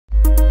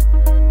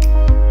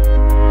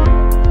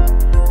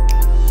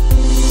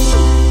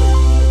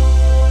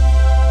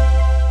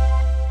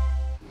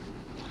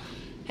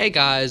Hey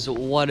guys,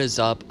 what is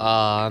up?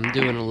 I'm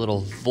doing a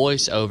little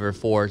voiceover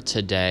for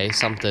today,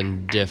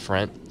 something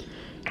different.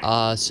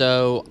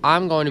 So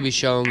I'm going to be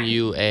showing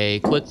you a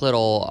quick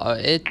little,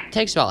 it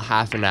takes about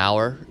half an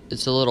hour.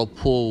 It's a little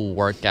pool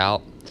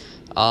workout.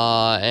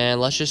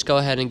 And let's just go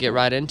ahead and get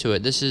right into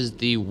it. This is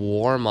the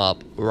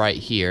warm-up right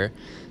here.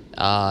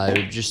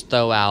 Just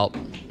throw out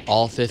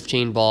all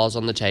 15 balls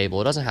on the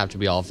table. It doesn't have to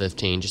be all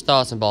 15. Just throw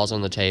out some balls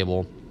on the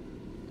table.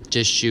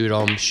 Just shoot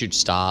them, shoot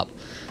stop.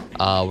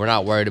 We're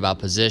not worried about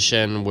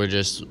position. We're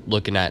just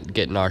looking at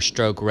getting our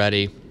stroke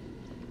ready,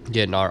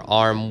 getting our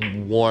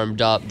arm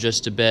warmed up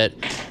just a bit.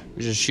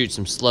 We just shoot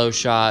some slow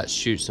shots,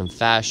 shoot some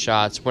fast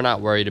shots. We're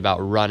not worried about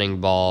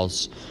running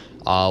balls.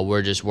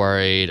 We're just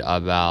worried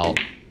about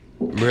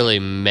really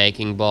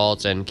making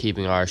balls and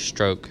keeping our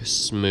stroke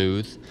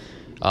smooth.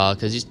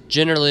 Because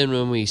generally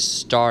when we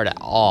start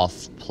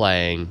off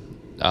playing,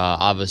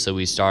 obviously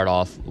we start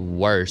off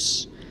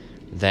worse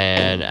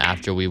than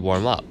after we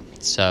warm up.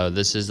 So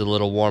this is a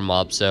little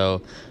warm-up,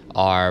 so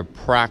our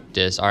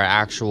practice, our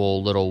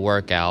actual little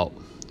workout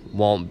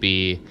won't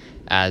be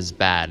as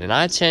bad. And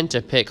I tend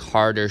to pick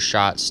harder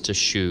shots to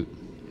shoot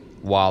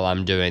while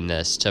I'm doing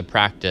this, to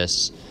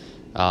practice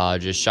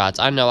just shots.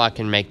 I know I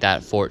can make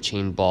that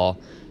 14 ball,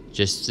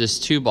 just this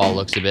 2 ball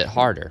looks a bit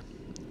harder.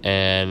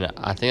 And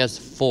I think that's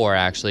 4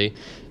 actually.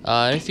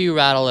 If you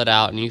rattle it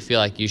out and you feel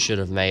like you should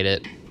have made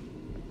it,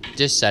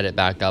 just set it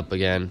back up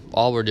again.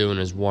 All we're doing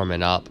is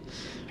warming up.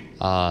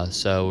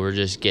 So we're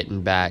just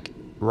getting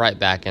right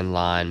back in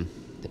line,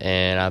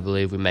 and I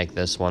believe we make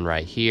this one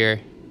right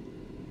here.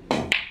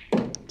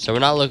 So we're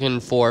not looking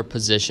for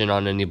position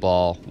on any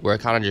ball. We're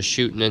kind of just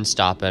shooting and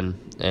stopping,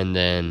 and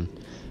then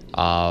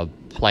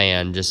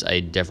playing just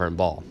a different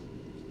ball.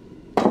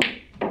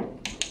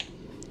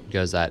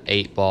 Goes that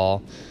 8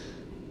 ball.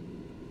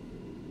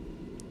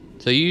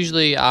 So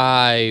usually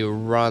I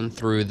run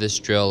through this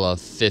drill of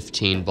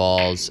 15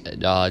 balls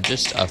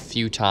just a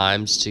few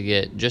times to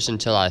get, just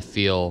until I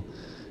feel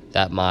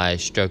that my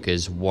stroke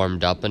is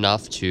warmed up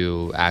enough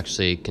to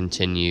actually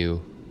continue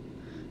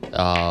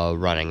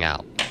running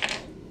out.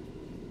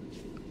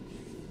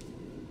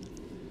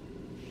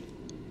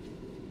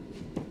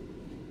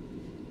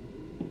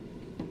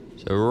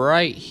 So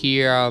right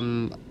here, I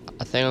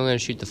think I'm going to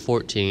shoot the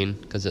 14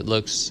 because it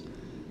looks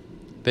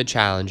a bit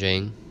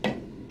challenging.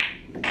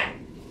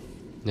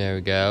 There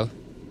we go.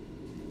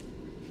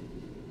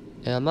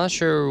 And I'm not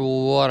sure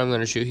what I'm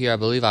going to shoot here. I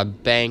believe I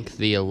bank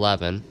the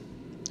 11.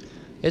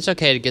 It's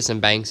okay to get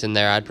some banks in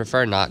there. I'd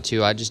prefer not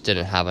to. I just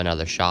didn't have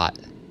another shot.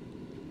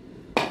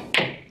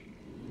 There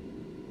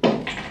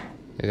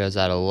goes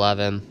that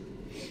 11.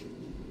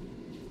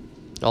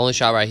 The only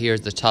shot right here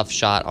is the tough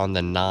shot on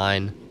the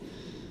 9.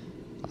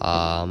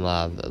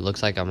 It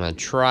looks like I'm going to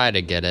try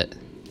to get it.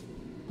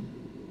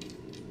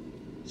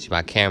 See,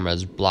 my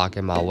camera's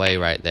blocking my way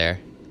right there.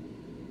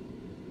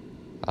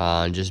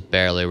 And just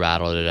barely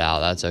rattled it out.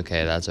 That's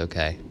okay, that's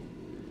okay.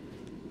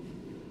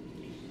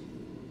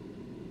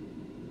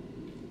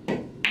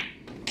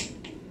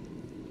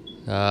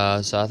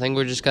 So I think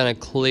we're just gonna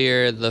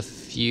clear the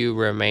few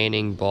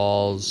remaining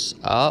balls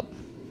up.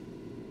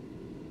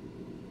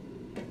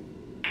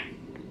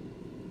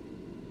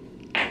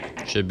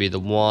 Should be the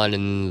 1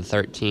 and the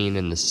 13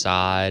 in the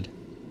side.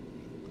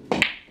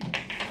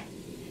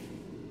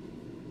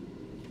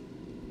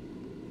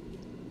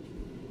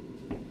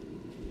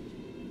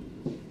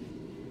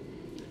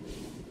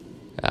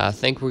 I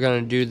think we're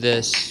going to do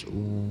this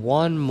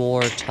one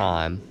more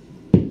time.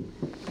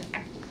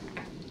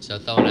 So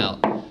throwing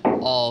out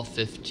all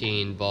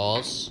 15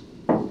 balls.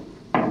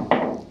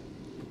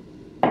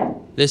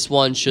 This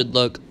one should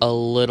look a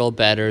little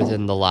better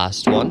than the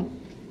last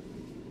one,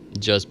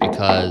 just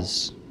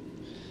because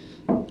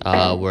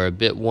we're a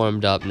bit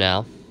warmed up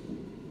now.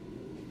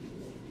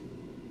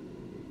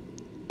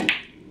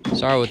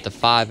 Sorry with the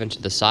 5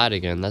 into the side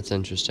again. That's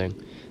interesting.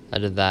 I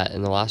did that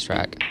in the last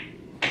track.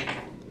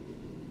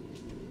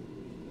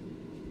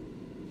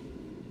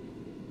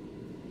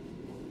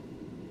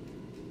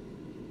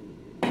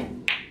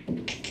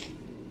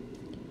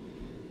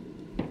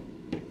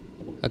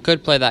 I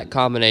could play that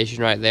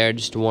combination right there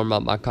just to warm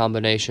up my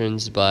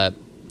combinations, but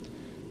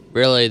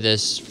really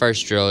this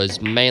first drill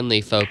is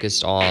mainly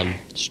focused on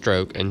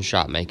stroke and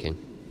shot making.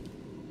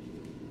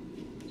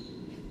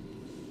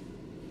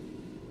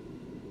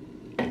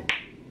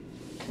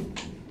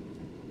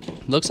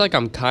 Looks like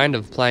I'm kind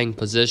of playing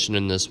position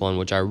in this one,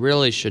 which I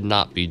really should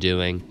not be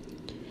doing.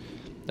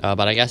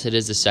 But I guess it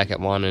is the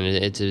second one, and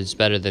it's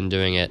better than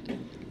doing it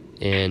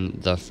in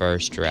the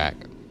first track.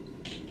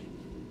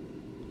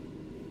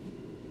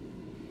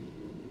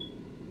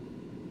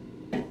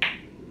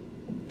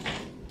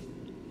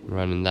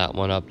 Running that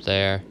one up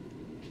there.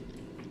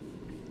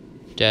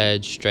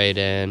 Dead straight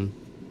in.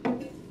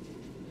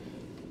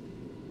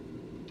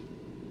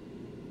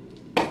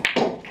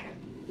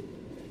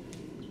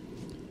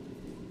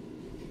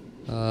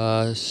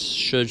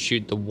 Should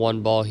shoot the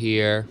 1 ball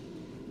here.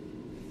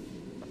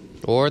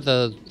 Or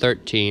the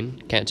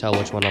 13. Can't tell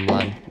which one I'm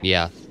on.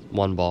 Yeah,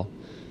 1 ball.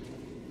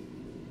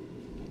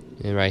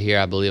 And right here,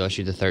 I believe I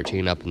shoot the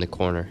 13 up in the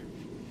corner.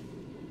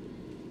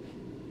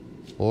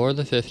 Or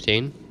the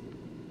 15.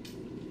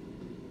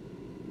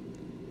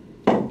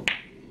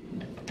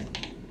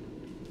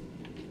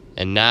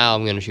 And now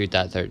I'm going to shoot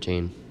that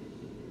 13.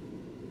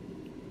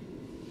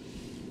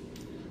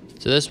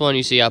 So this one,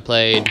 you see I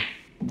played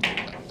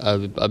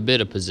a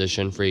bit of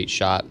position for each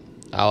shot.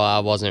 I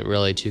wasn't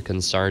really too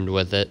concerned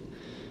with it.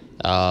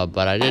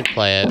 But I did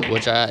play it,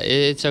 which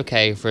it's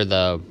okay for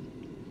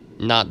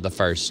not the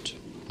first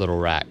little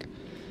rack.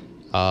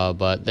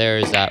 But there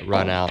is that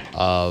run out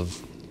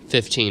of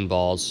 15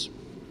 balls.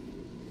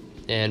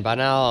 And by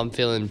now I'm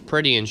feeling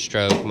pretty in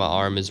stroke. My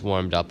arm is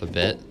warmed up a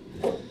bit.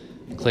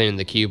 Cleaning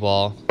the cue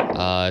ball.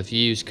 If you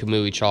use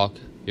Kamui chalk,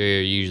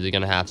 you're usually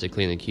going to have to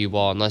clean the cue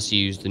ball unless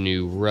you use the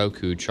new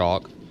Roku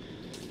chalk.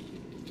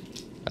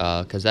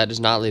 Because that does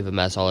not leave a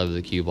mess all over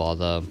the cue ball.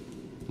 The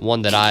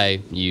one that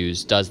I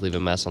use does leave a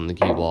mess on the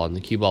cue ball, and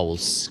the cue ball will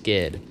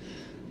skid.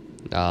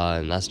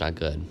 And that's not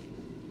good.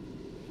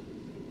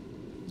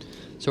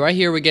 So right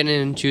here we're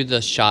getting into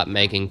the shot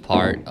making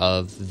part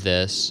of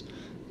this.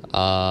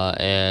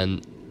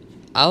 And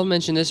I'll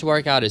mention this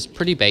workout is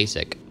pretty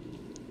basic.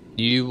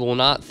 You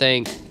wouldn't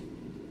think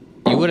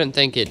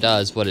it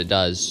does what it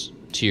does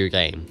to your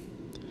game.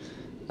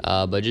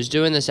 But just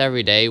doing this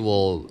every day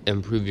will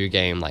improve your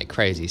game like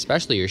crazy,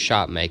 especially your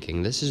shot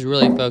making. This is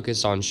really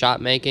focused on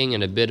shot making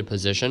and a bit of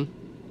position.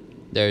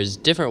 There's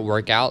different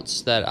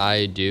workouts that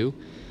I do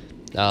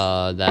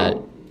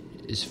that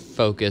is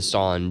focused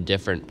on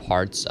different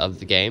parts of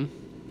the game.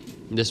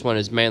 This one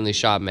is mainly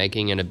shot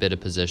making and a bit of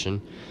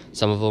position.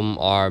 Some of them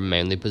are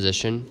mainly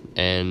position,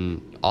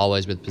 and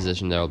always with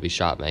position there will be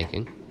shot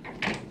making.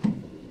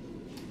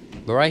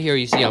 But right here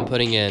you see I'm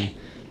putting in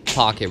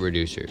pocket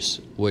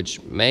reducers,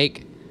 which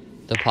make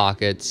the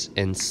pockets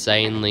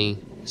insanely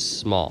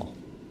small.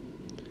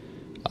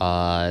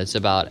 It's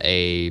about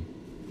a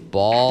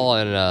ball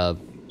and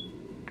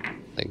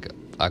like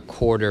a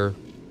quarter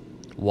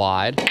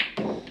wide.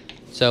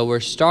 So we're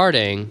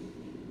starting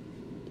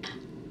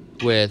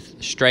with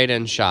straight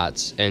in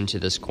shots into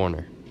this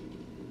corner.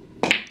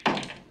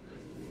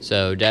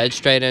 So dead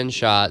straight in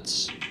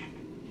shots.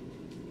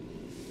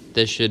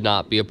 This should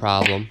not be a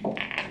problem.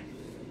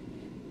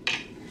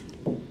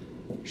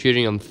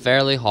 Shooting them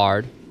fairly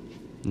hard.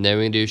 And then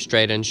we do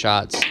straight in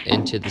shots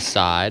into the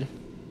side.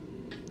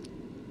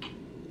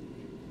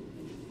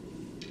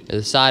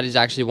 The side is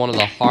actually one of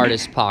the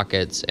hardest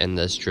pockets in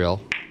this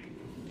drill.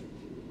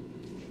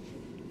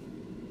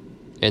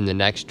 In the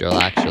next drill,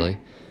 actually.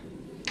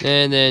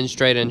 And then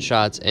straight in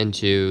shots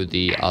into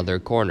the other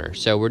corner.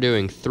 So we're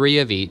doing 3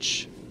 of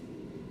each.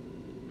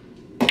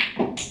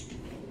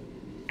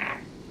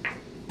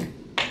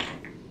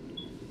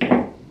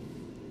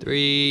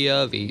 Three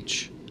of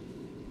each.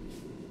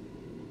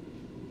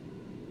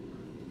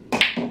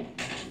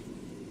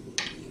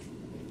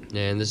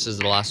 And this is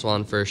the last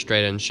one for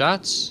straight in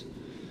shots.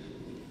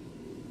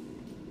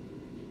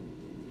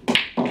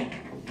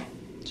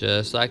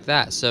 Just like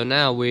that. So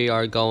now we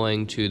are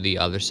going to the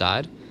other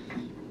side.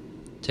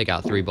 Take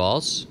out 3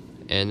 balls.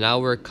 And now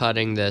we're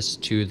cutting this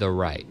to the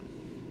right.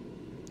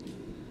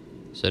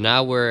 So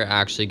now we're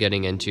actually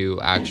getting into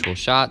actual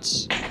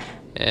shots.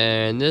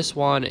 And this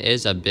one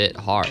is a bit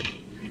hard.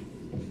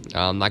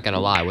 I'm not going to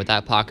lie. With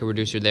that pocket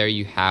reducer there,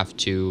 you have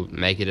to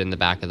make it in the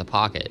back of the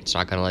pocket. It's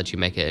not going to let you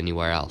make it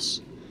anywhere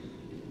else.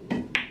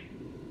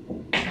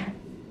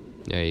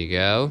 There you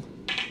go.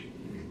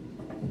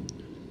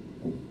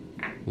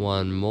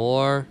 One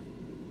more.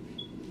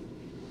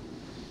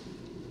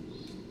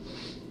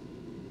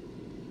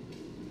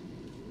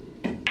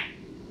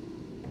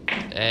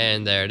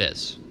 And there it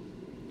is.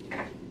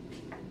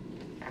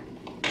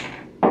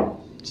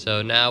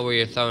 So now we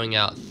are throwing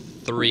out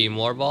 3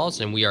 more balls,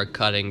 and we are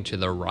cutting to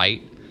the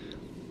right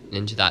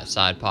into that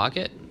side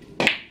pocket.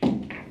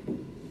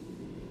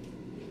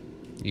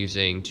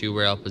 Using 2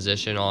 rail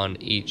position on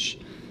each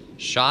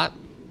shot.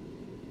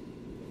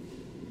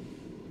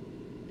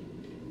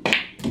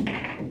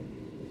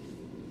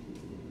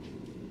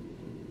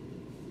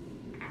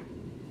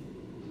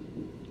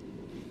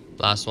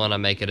 Last one, I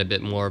make it a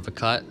bit more of a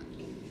cut.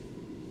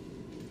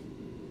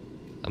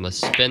 I'm going to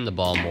spin the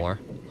ball more,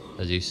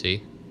 as you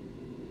see.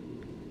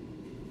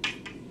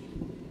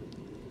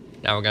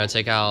 Now we're going to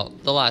take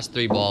out the last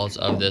 3 balls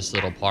of this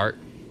little part.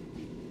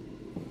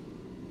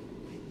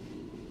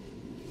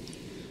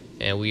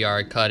 And we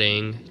are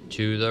cutting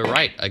to the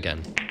right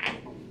again.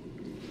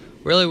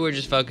 Really, we're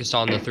just focused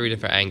on the 3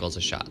 different angles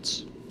of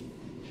shots.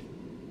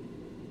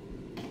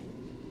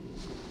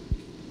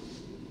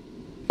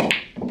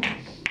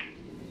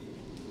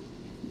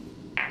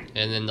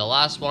 And then the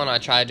last one I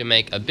tried to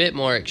make a bit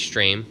more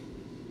extreme.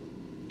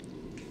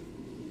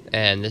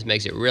 And this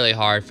makes it really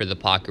hard for the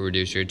pocket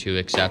reducer to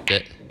accept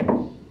it.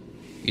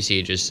 You see,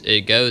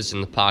 it goes in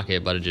the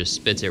pocket, but it just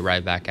spits it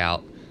right back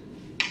out.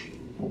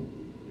 And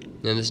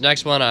this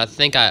next one, I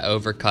think I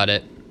overcut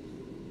it.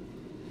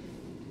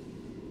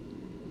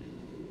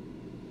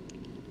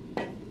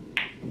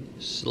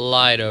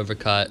 Slight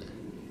overcut.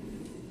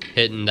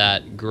 Hitting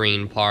that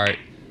green part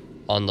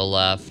on the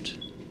left.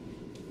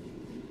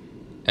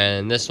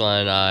 And this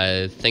one,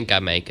 I think I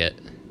make it.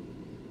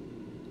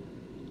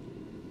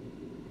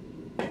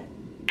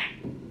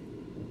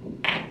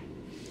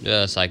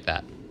 Just like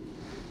that.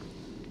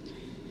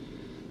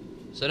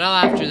 So now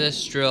after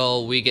this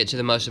drill, we get to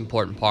the most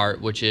important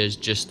part, which is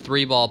just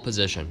 3-ball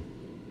position.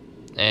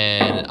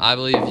 And I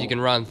believe if you can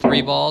run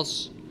 3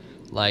 balls,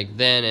 like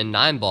then in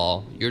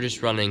 9-ball, you're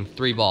just running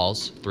 3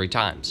 balls 3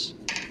 times.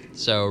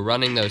 So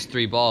running those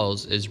 3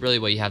 balls is really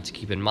what you have to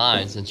keep in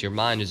mind, since your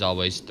mind is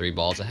always 3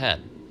 balls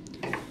ahead.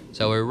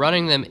 So we're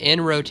running them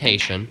in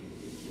rotation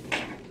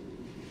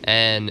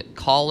and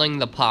calling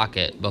the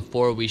pocket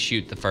before we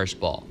shoot the first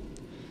ball.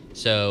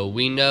 So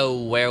we know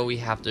where we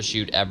have to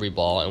shoot every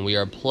ball, and we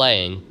are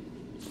playing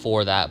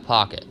for that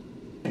pocket.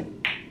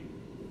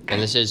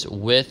 And this is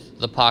with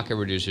the pocket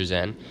reducers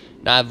in.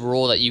 Now I have a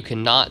rule that you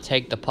cannot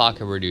take the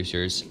pocket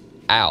reducers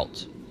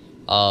out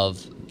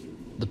of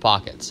the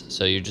pockets.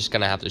 So you're just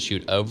going to have to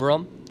shoot over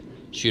them,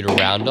 shoot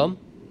around them.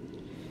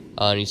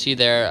 And you see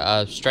there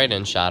a straight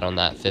in shot on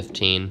that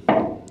 15.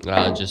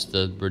 Just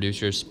the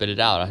reducers spit it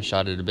out. I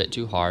shot it a bit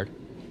too hard.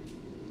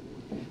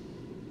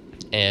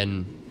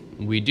 And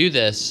we do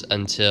this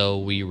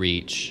until we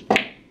reach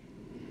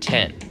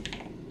 10.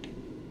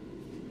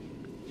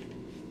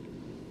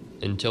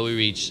 Until we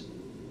reach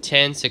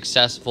 10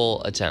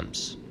 successful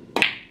attempts.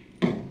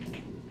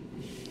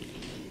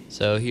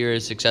 So here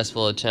is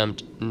successful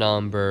attempt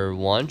number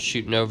 1,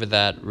 shooting over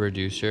that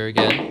reducer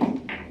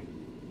again.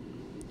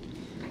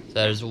 So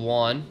that is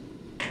 1.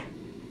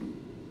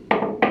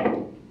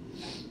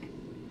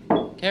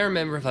 Can't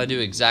remember if I do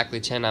exactly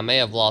 10. I may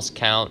have lost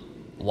count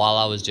while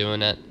I was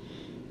doing it.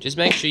 Just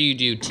make sure you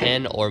do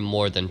 10 or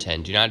more than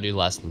 10. Do not do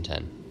less than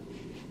 10.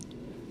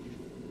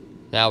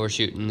 Now we're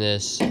shooting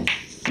this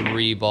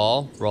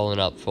 3-ball, rolling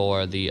up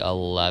for the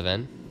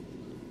 11.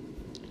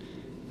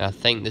 I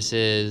think this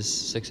is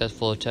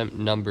successful attempt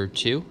number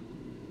 2.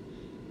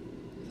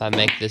 If I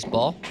make this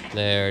ball,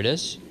 there it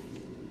is.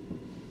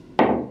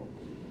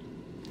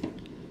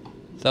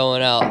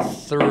 Throwing out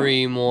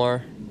 3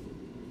 more.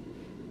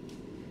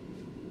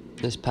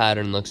 This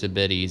pattern looks a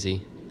bit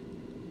easy.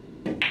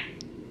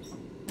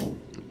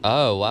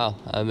 Oh wow,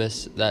 I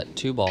missed that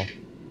 2-ball.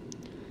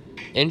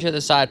 Into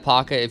the side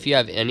pocket, if you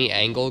have any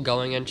angle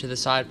going into the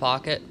side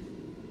pocket,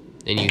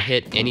 and you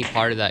hit any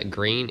part of that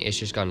green, it's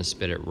just going to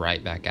spit it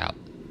right back out.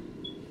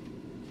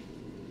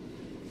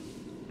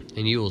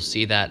 And you will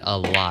see that a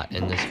lot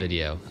in this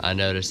video. I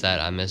noticed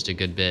that I missed a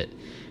good bit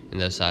in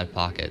those side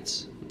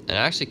pockets. And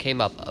I actually came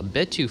up a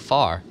bit too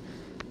far.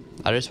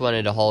 I just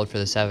wanted to hold for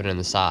the 7 in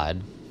the side.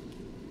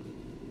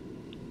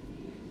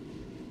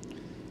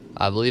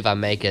 I believe I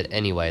make it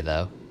anyway,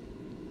 though.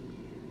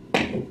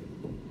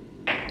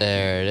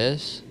 There it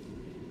is.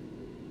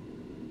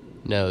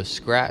 No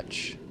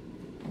scratch.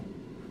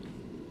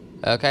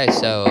 Okay,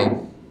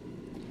 so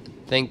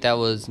I think that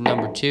was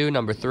number 2.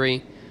 Number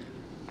 3,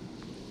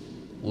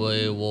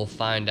 we will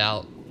find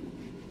out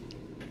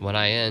when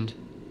I end.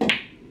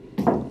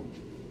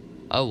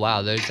 Oh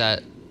wow, there's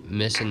that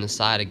miss in the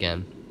side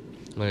again,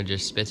 when it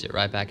just spits it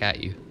right back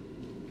at you.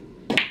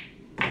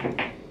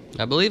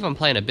 I believe I'm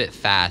playing a bit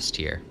fast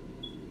here.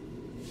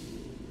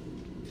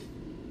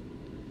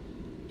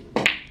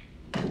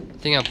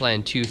 I think I'm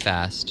playing too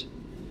fast.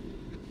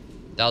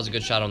 That was a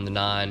good shot on the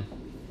 9.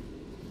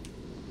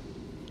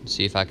 Let's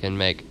see if I can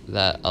make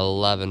that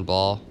 11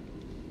 ball.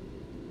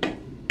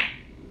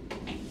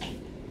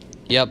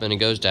 Yep, and it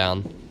goes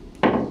down.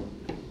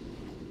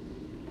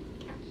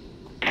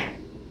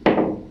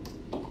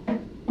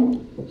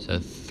 So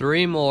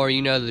 3 more,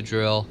 you know the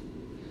drill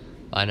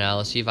by now.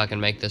 Let's see if I can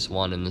make this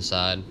 1 in the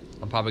side.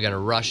 I'm probably gonna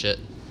rush it.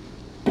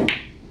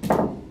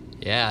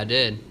 Yeah, I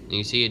did. And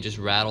you see it just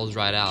rattles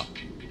right out.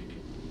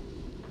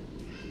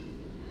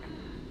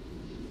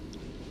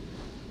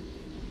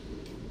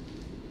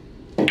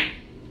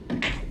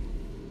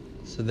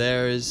 So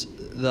there's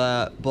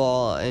that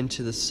ball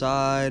into the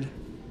side.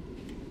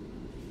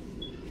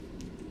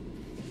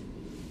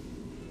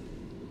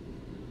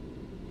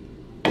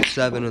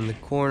 Seven in the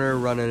corner,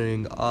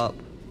 running up.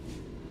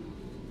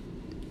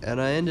 And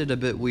I ended a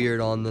bit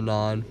weird on the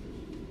 9.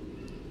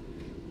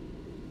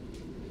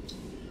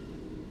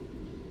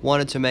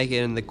 Wanted to make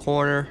it in the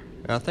corner,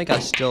 and I think I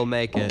still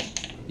make it.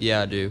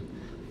 Yeah, I do.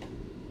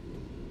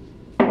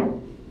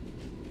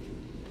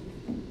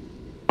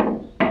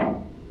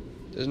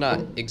 It's not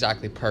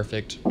exactly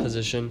perfect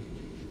position.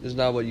 It's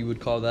not what you would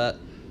call that.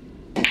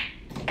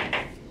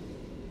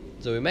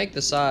 So we make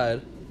the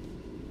side.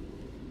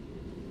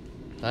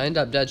 I end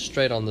up dead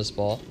straight on this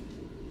ball.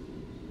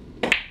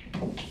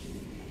 I'm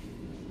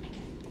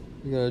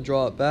gonna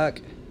draw it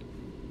back.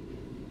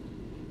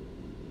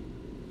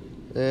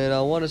 And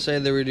I want to say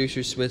the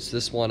reducer spits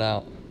this one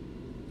out.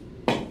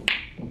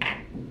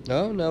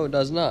 Oh, no, it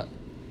does not.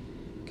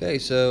 Okay,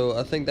 so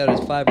I think that is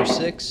 5 or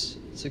 6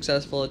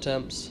 successful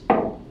attempts.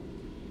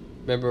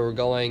 Remember, we're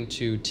going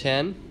to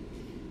 10.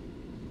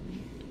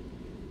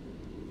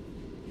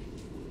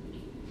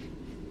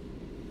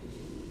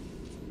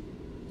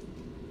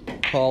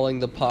 Calling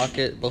the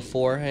pocket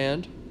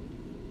beforehand.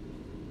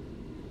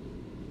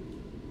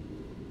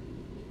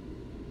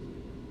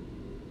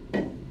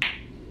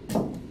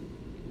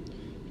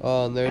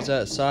 Oh, and there's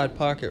that side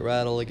pocket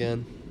rattle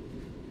again.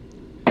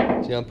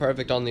 See, I'm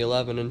perfect on the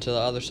 11 into the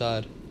other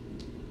side.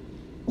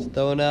 Just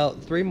throwing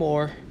out 3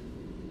 more.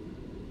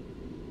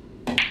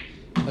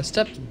 I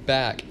stepped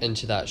back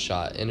into that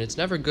shot, and it's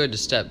never good to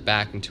step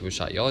back into a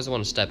shot. You always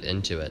want to step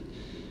into it.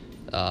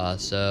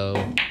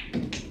 So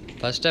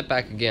if I step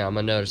back again, I'm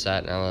going to notice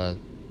that, and I'm going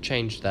to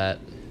change that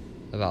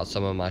about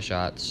some of my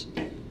shots.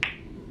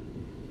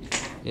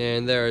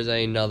 And there is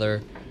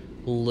another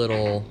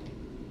little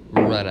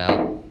run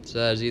out. So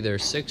that is either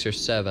 6 or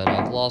 7.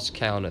 I've lost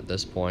count at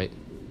this point.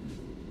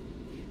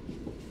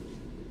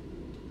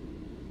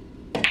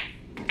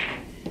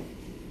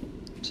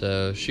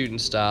 So shoot and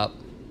stop.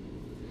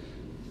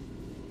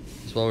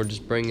 This one we're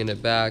just bringing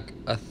it back,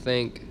 I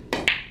think.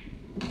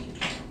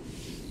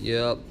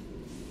 Yep.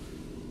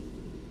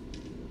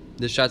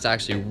 This shot's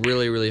actually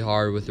really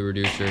hard with the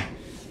reducer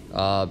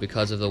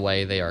because of the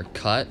way they are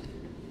cut.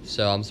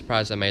 So I'm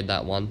surprised I made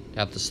that one.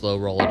 Have to slow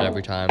roll it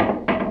every time.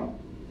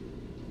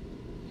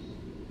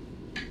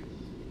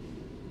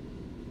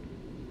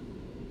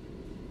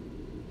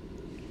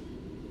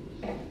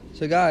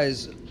 So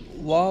guys,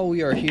 while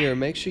we are here,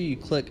 make sure you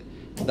click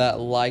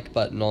that like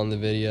button on the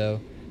video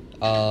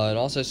and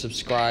also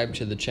subscribe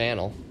to the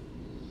channel.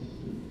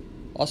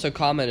 Also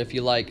comment if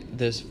you like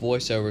this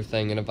voiceover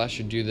thing and if I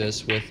should do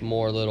this with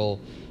more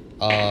little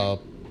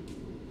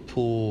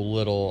pool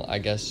little, I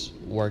guess,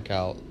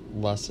 workout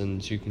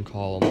lessons, you can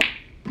call them.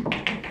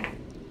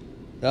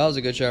 That was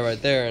a good shot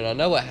right there, and I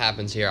know what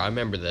happens here. I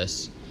remember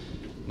this.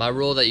 My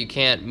rule that you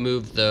can't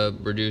move the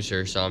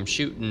reducer, so I'm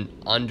shooting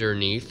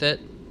underneath it,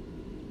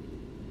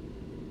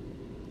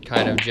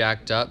 kind of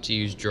jacked up to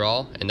use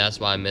draw, and that's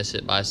why I miss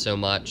it by so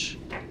much.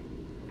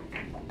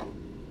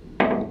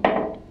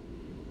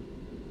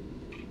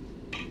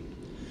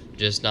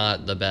 Just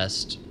not the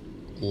best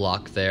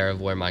luck there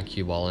of where my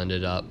cue ball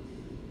ended up.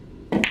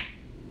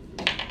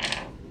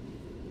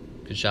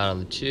 Good shot on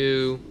the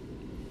 2.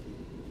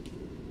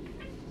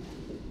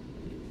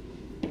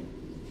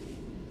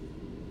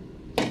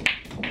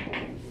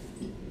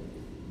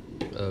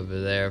 Over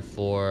there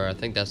for, I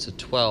think that's a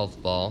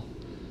 12 ball.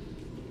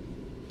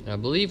 And I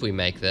believe we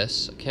make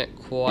this. I can't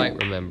quite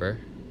remember.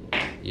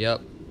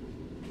 Yep.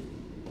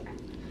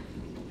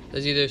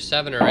 There's either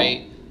 7 or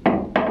 8.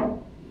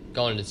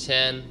 Going to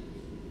 10.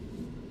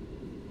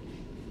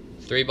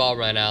 3 ball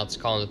runouts,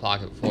 calling the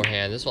pocket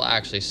beforehand. This will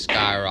actually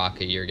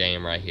skyrocket your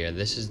game right here.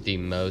 This is the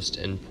most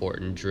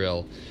important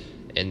drill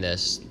in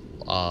this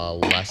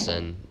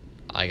lesson,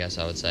 I guess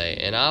I would say.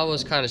 And I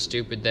was kind of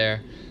stupid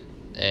there,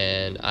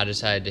 and I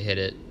decided to hit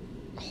it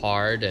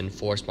hard and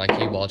force my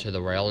cue ball to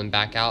the rail and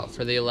back out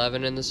for the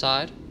 11 in the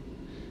side,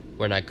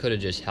 when I could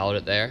have just held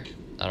it there.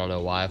 I don't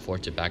know why I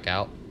forced it back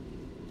out.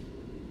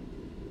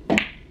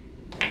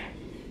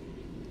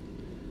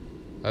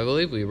 I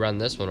believe we run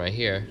this one right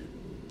here,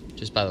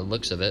 just by the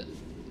looks of it.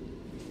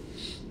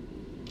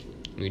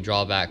 We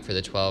draw back for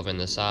the 12 in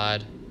the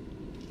side.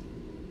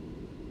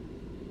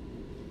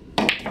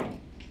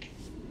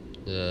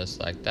 Just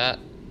like that.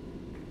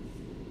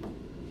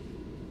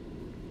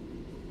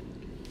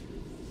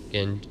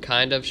 Again,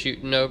 kind of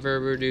shooting over a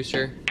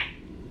reducer.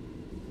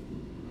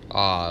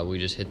 Ah, we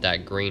just hit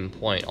that green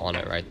point on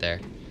it right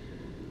there.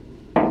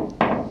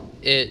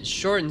 It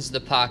shortens the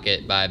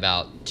pocket by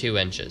about 2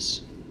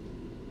 inches.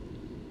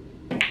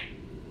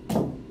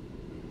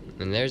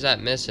 And there's that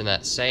miss in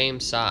that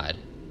same side.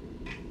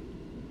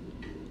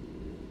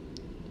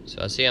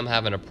 So I see I'm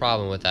having a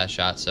problem with that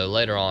shot, so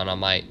later on I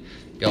might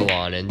go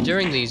on. And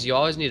during these, you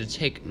always need to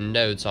take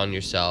notes on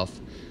yourself.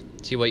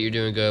 See what you're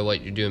doing good,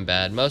 what you're doing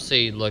bad.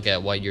 Mostly look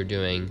at what you're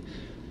doing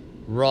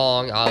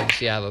wrong.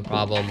 Obviously I have a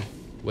problem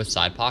with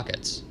side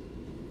pockets.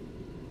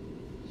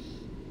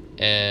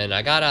 And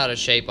I got out of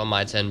shape on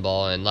my 10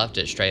 ball and left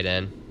it straight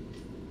in.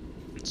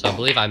 So I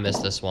believe I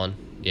missed this one.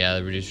 Yeah,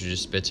 the reducer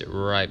just spits it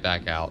right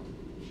back out.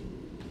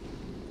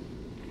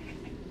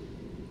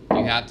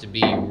 You have to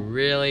be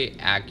really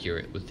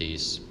accurate with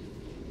these.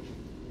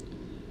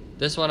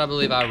 This one I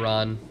believe I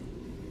run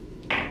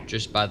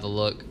just by the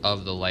look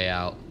of the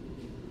layout.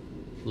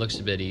 Looks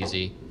a bit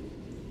easy.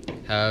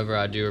 However,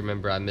 I do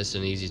remember I missed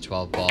an easy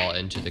 12 ball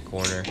into the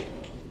corner.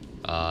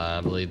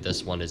 I believe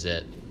this one is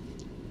it.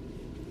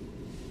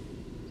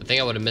 I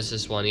think I would have missed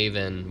this one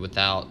even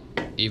without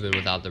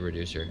the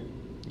reducer.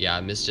 Yeah,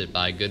 I missed it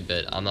by a good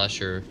bit. I'm not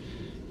sure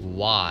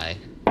why.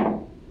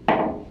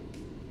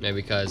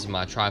 Maybe because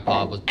my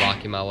tripod was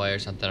blocking my way or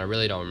something. I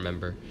really don't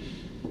remember.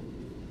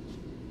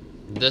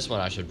 This one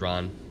I should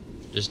run.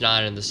 Just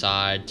 9 in the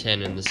side,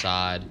 10 in the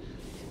side,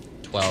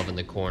 12 in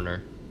the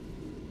corner.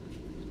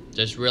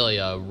 Just really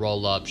a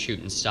roll up, shoot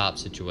and stop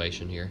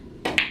situation here.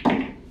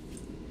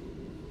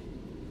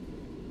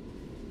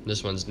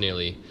 This one's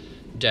nearly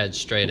dead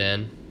straight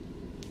in.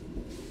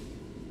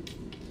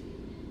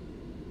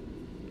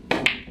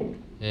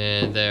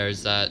 And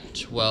there's that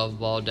 12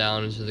 ball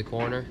down into the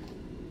corner.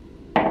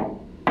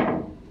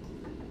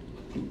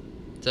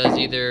 It says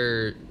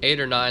either 8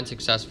 or 9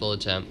 successful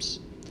attempts.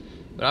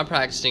 When I'm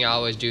practicing, I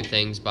always do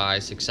things by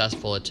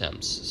successful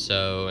attempts.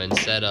 So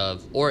instead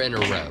of, or in a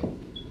row.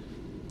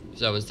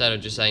 So instead of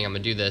just saying I'm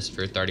gonna do this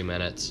for 30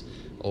 minutes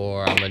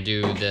or I'm gonna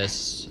do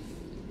this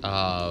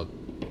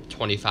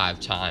 25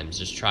 times,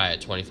 just try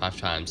it 25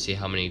 times, see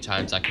how many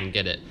times I can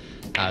get it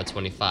out of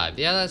 25.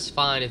 Yeah, that's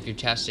fine if you're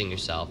testing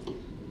yourself,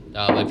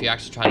 but if you're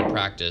actually trying to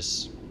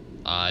practice,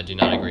 I do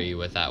not agree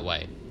with that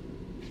way.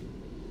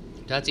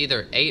 That's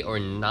either 8 or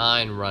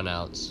 9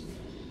 runouts.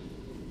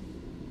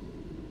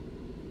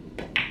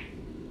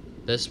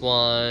 This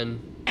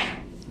one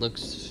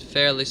looks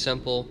fairly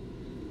simple.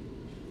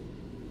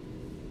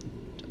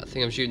 I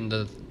think I'm shooting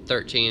the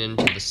 13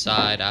 into the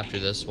side after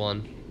this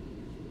one.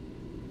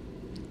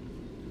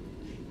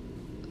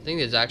 I think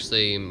it's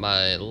actually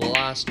my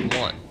last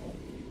one.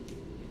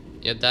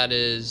 Yep, that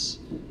is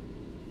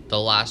the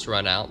last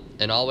run out.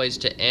 And always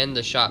to end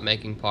the shot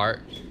making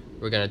part,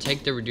 we're gonna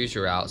take the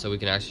reducer out so we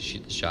can actually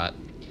shoot the shot.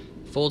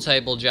 Full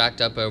table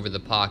jacked up over the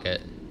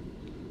pocket.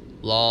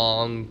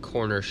 Long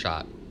corner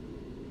shot.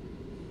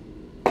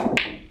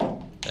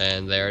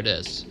 And there it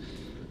is.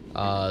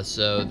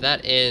 So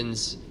that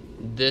ends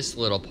this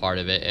little part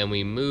of it, and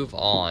we move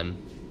on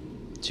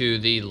to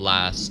the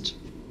last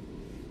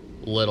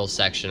little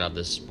section of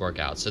this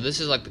workout. So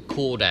this is like the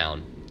cool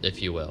down, if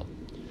you will.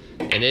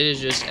 And it is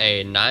just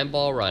a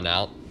 9-ball run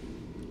out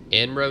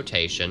in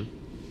rotation,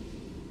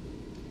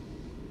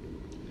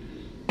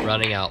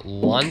 running out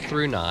 1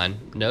 through 9.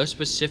 No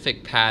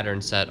specific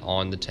pattern set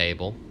on the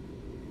table.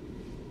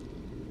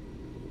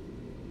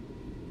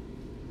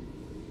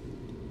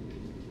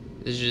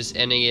 This is just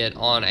ending it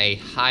on a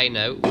high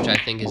note, which I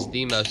think is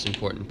the most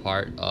important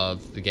part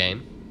of the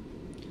game.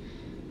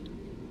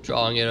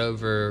 Drawing it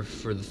over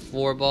for the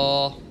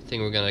 4-ball. I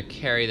think we're going to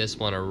carry this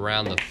one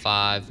around the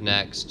 5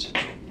 next.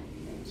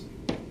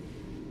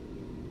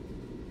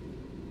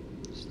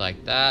 Just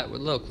like that. We're a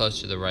little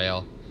close to the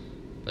rail,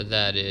 but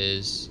that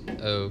is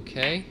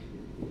okay.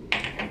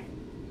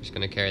 Just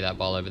going to carry that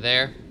ball over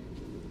there.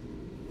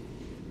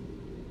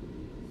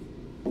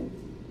 I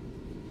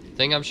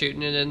think I'm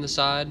shooting it in the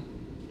side.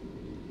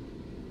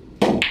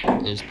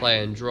 And just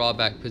playing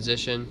drawback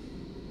position.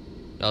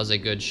 That was a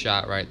good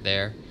shot right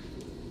there.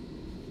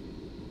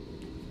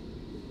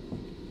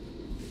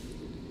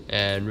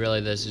 And really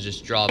this is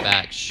just draw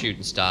back, shoot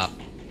and stop.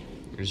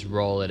 Just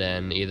roll it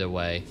in either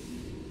way.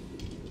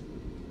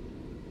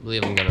 I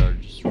believe I'm gonna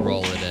just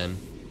roll it in.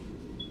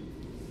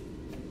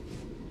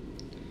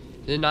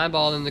 The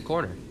 9-ball in the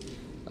corner.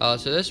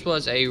 So this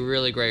was a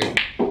really great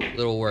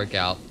little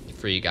workout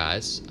for you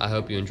guys. I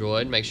hope you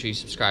enjoyed. Make sure you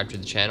subscribe to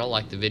the channel,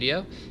 like the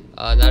video,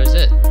 and that is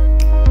it.